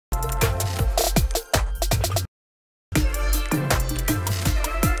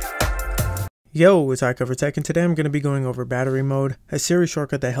Yo, it's iCoverTech, and today I'm going to be going over battery mode, a Siri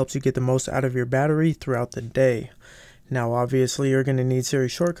shortcut that helps you get the most out of your battery throughout the day. Now obviously you're going to need Siri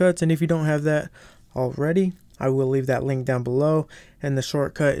Shortcuts, and if you don't have that already, I will leave that link down below, and the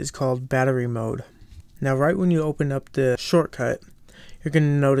shortcut is called battery mode. Now right when you open up the shortcut, you're going to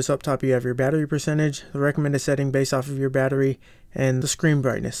notice up top you have your battery percentage, the recommended setting based off of your battery, and the screen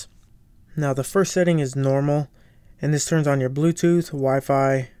brightness. Now the first setting is normal, and this turns on your Bluetooth,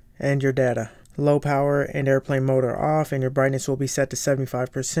 Wi-Fi, and your data. Low power and airplane mode are off, and your brightness will be set to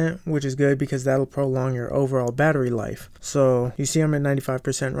 75%, which is good because that'll prolong your overall battery life. So you see I'm at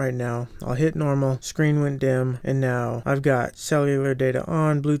 95% right now. I'll hit normal, screen went dim, and now I've got cellular data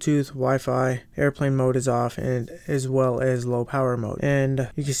on, Bluetooth, Wi-Fi, airplane mode is off, and as well as low power mode. And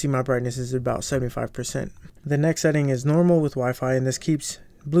you can see my brightness is about 75%. The next setting is normal with Wi-Fi, and this keeps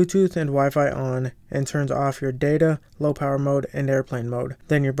Bluetooth and Wi-Fi on and turns off your data, low power mode, and airplane mode.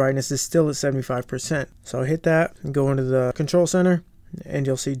 Then your brightness is still at 75%. So hit that and go into the control center, and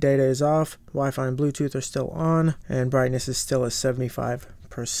you'll see data is off, Wi-Fi and Bluetooth are still on, and brightness is still at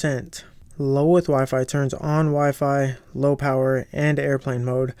 75%. Low with Wi-Fi turns on Wi-Fi, low power, and airplane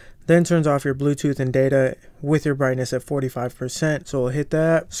mode, then turns off your Bluetooth and data with your brightness at 45%. So we'll hit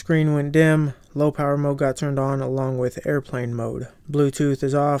that, screen went dim, low power mode got turned on along with airplane mode. Bluetooth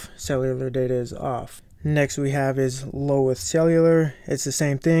is off, cellular data is off. Next we have is low with cellular. It's the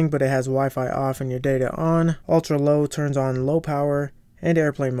same thing, but it has Wi-Fi off and your data on. Ultra low turns on low power and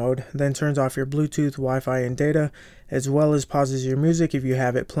airplane mode, then turns off your Bluetooth, Wi-Fi, and data, as well as pauses your music if you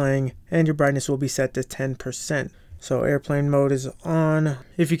have it playing, and your brightness will be set to 10%. So airplane mode is on.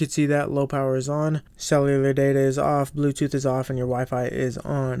 If you could see that, low power is on, cellular data is off, Bluetooth is off, and your Wi-Fi is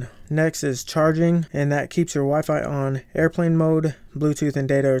on. Next is charging, and that keeps your Wi-Fi on. Airplane mode, Bluetooth and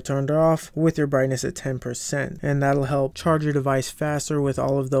data are turned off with your brightness at 10%. And that'll help charge your device faster with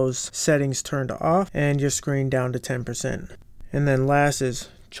all of those settings turned off and your screen down to 10%. And then last is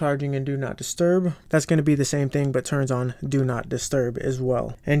charging and do not disturb. That's going to be the same thing, but turns on do not disturb as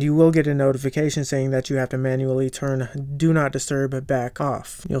well. And you will get a notification saying that you have to manually turn do not disturb back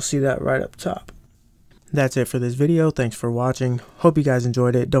off. You'll see that right up top. That's it for this video. Thanks for watching. Hope you guys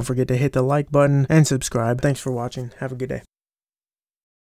enjoyed it. Don't forget to hit the like button and subscribe. Thanks for watching. Have a good day.